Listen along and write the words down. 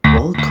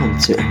welcome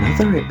to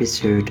another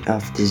episode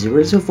of the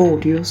series of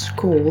audios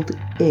called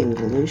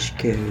English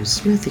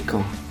Goes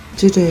Mythical.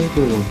 Today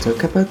we will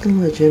talk about the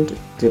legend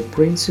The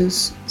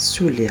Princess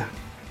Sulia.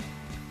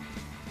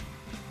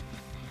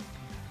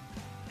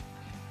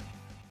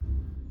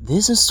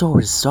 This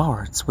story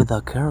starts with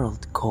a girl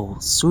called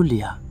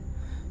Sulia.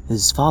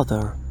 His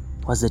father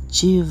was a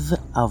chief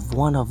of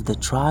one of the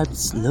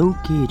tribes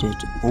located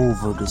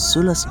over the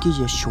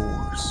Sulaskija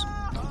shores.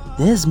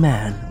 This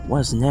man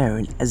was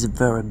known as a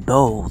very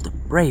bold,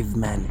 brave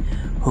man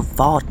who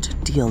fought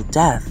till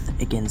death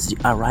against the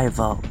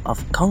arrival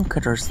of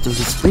conquerors to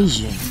his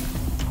region,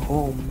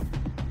 whom,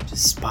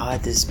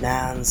 despite this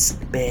man's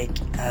big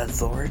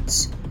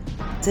efforts,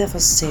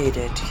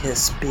 devastated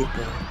his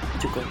people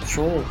to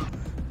control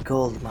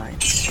gold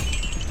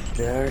mines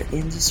there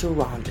in the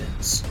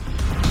surroundings.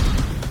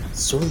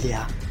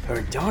 Sulia,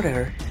 her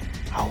daughter,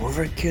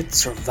 however, could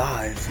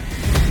survive.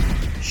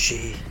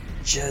 She,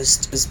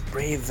 just as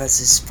brave as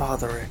his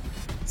father,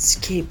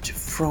 escaped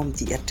from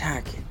the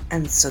attack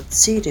and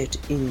succeeded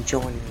in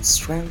joining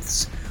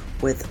strengths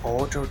with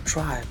other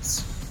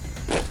tribes,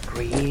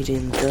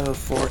 creating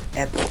therefore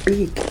a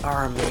big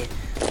army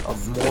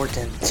of more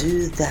than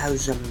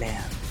 2,000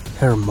 men.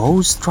 Her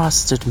most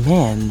trusted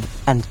man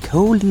and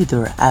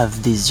co-leader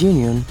of this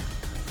union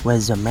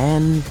was a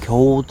man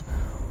called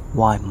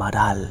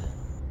Waimaral,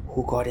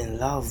 who got in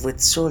love with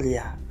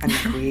Sulia and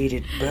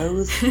created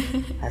both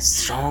a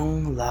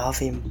strong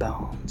loving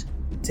bond.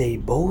 They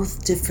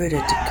both defeated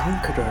the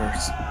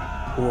conquerors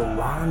who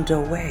ran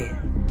away.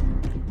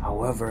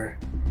 However,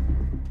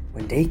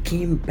 when they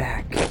came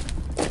back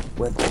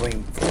with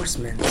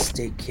reinforcements,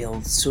 they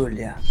killed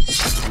Sulia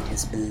and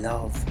his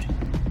beloved,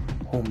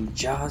 whom,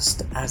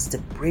 just as the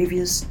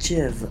previous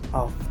chief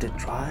of the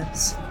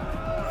tribes,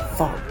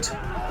 fought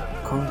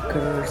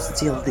conquerors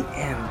till the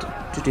end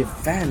to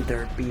defend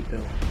their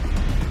people.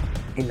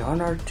 In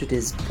honor to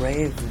this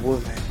brave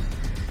woman,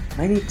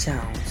 many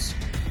towns,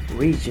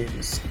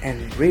 regions,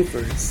 and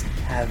rivers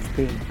have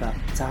been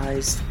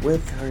baptized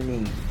with her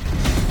name.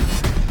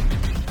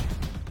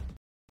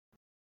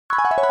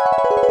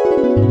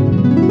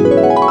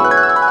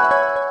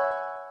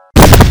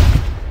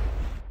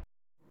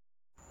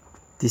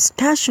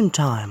 Discussion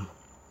time.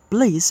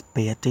 Please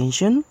pay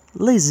attention,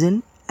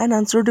 listen, and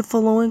answer the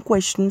following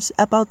questions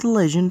about the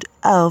legend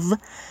of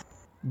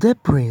the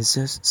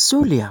Princess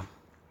Sulia.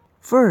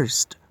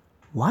 First,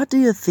 what do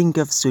you think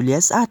of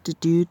Sulia's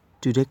attitude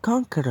to the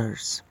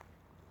conquerors?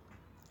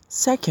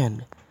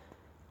 Second,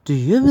 do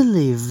you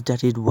believe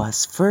that it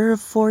was fair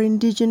for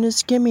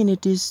indigenous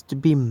communities to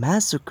be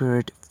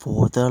massacred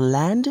for their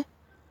land?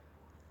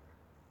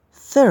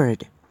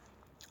 Third,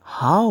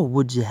 how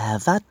would you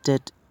have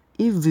acted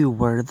if you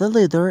were the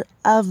leader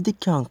of the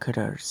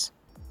conquerors?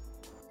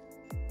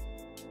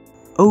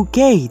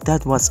 Okay,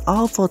 that was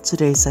all for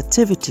today's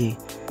activity.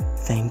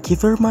 Thank you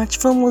very much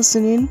for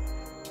listening.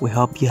 We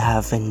hope you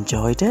have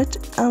enjoyed it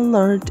and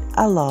learned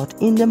a lot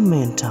in the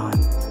meantime.